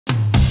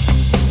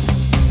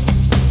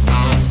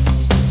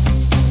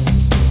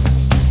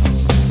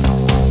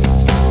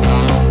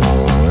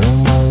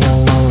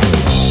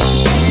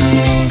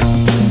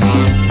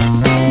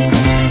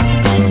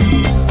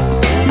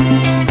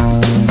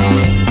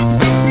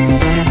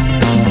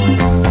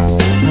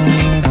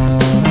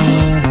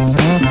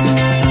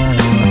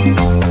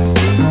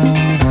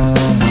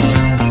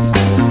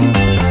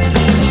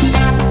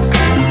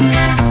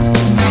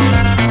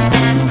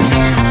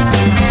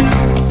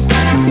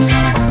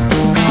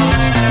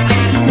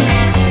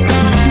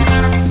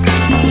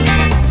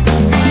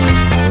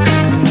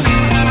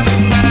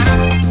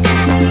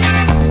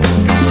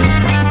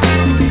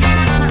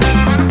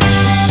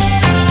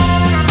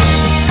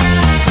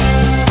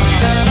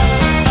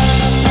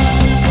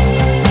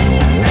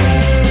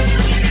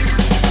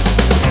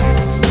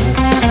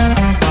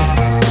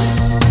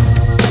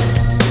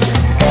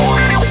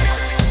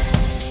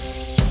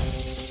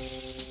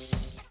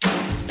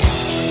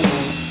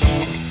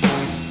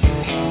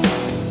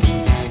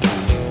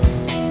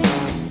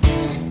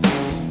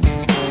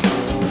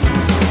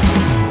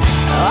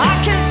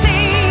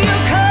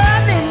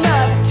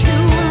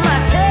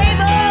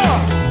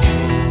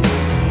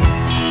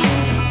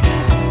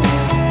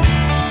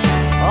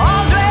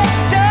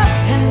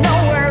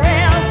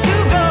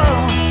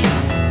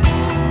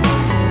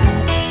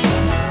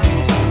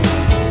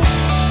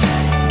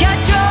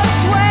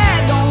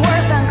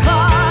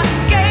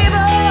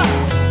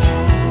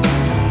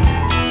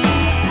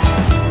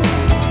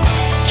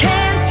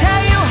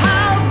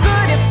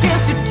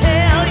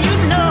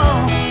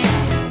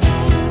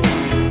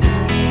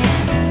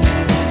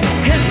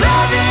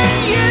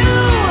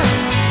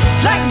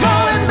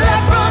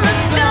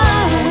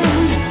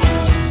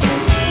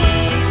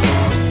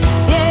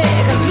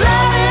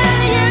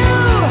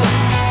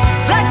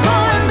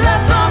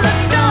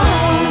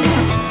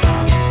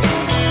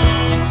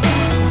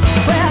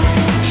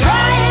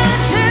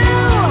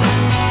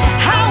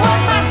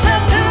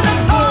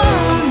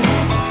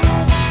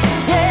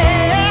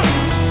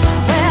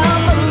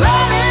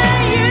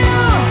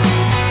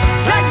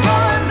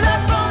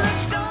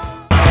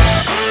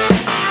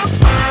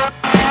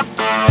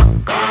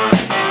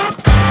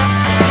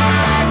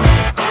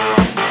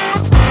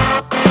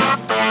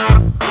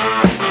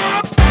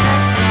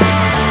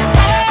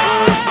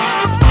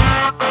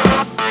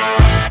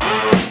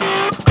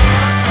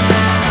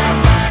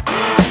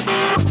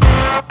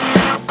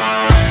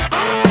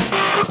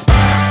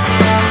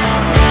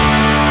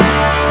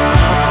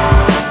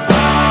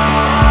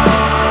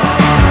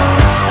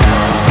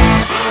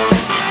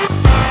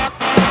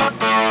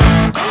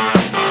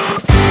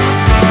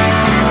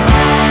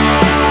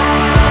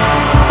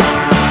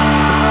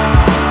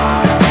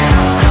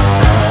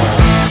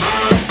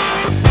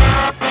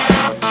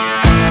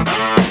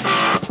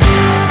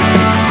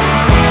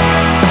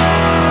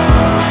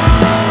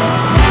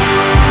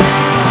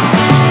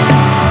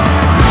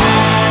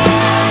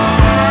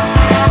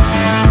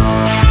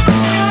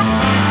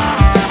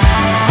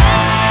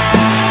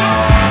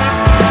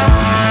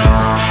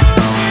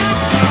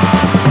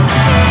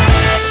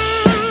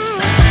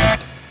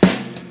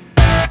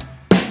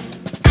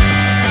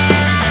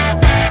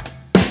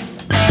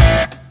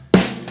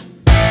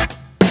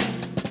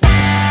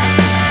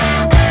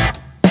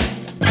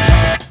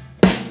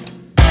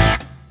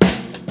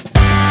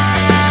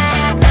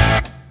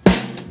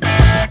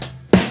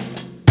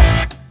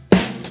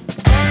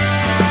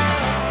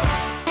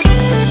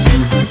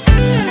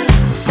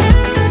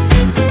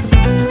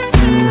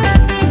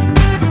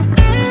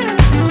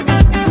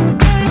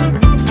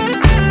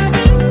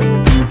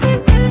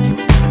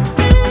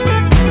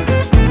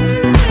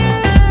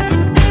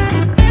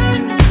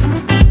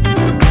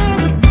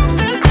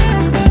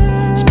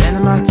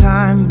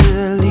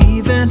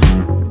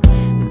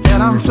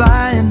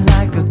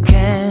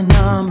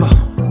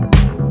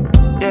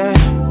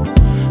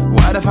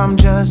I'm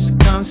just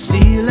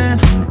concealing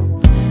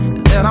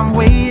that I'm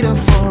waiting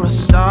for a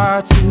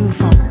star to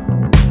fall.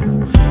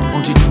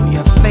 Won't you do me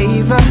a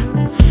favor?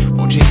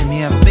 Won't you hit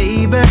me up,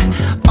 baby?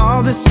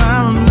 All this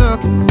time I'm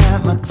looking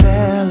at my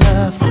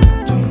telephone,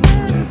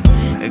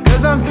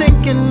 cause I'm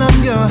thinking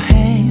of your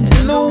hands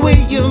and the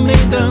way you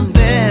make them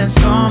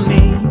dance on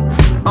me,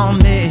 on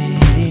me.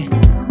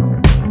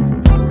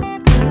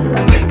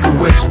 Make a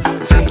wish,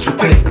 take your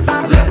pick,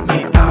 let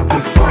me out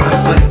before I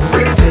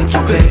slip. Take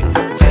your pick,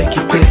 take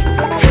your pick,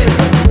 hit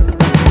it.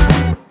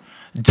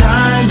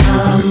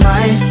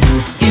 Dynamite,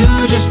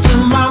 you just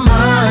blew my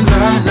mind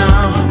right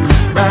now,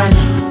 right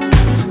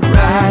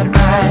now,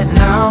 right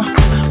now.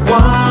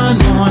 One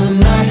more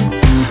night,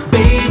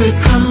 baby,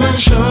 come and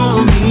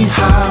show me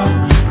how,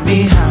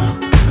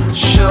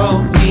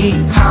 show me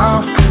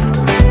how.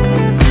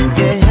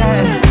 Yeah,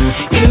 yeah,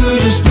 you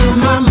just blew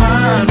my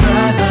mind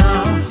right now.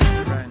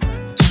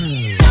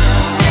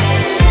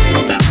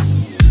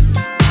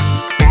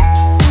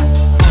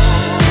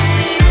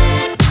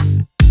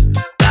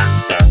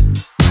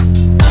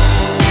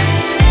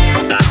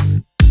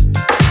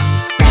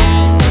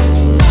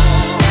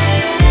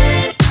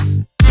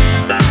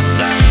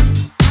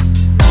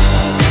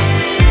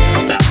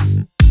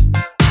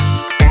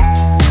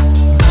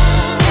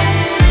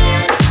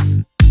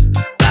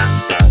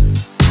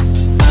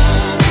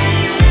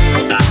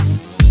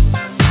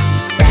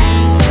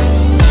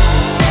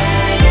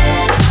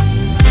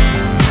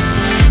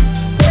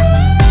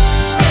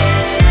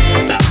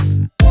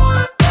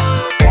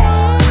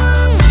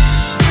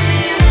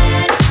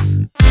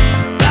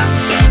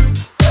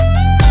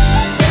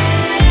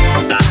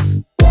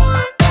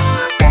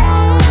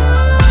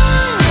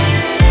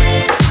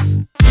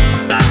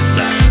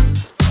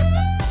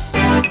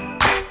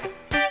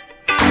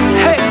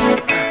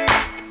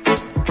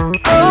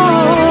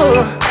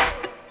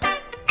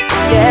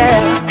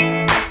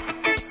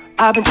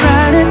 I've been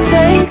trying to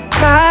take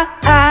my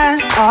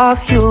eyes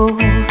off you.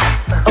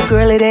 Oh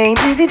girl, it ain't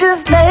easy,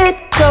 just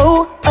let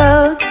go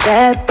of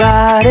that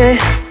body.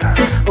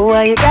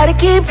 Why you gotta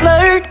keep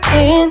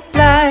flirting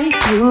like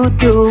you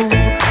do?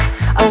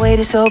 I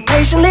waited so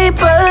patiently,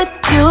 but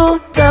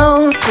you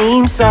don't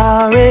seem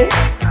sorry.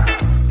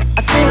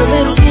 I seen a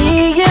little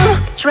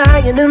DM,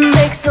 trying to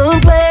make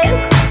some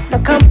plans. Now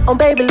come on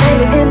baby,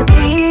 later in the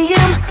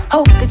PM,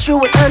 hope that you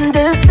would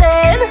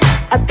understand.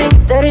 I think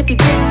that if you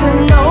get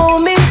to know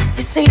me,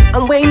 you see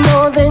I'm way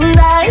more than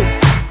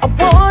nice. I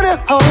wanna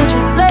hold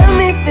you, let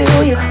me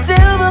feel you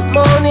till the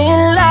morning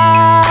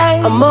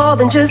light. I'm more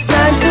than just 9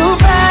 to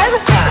 5,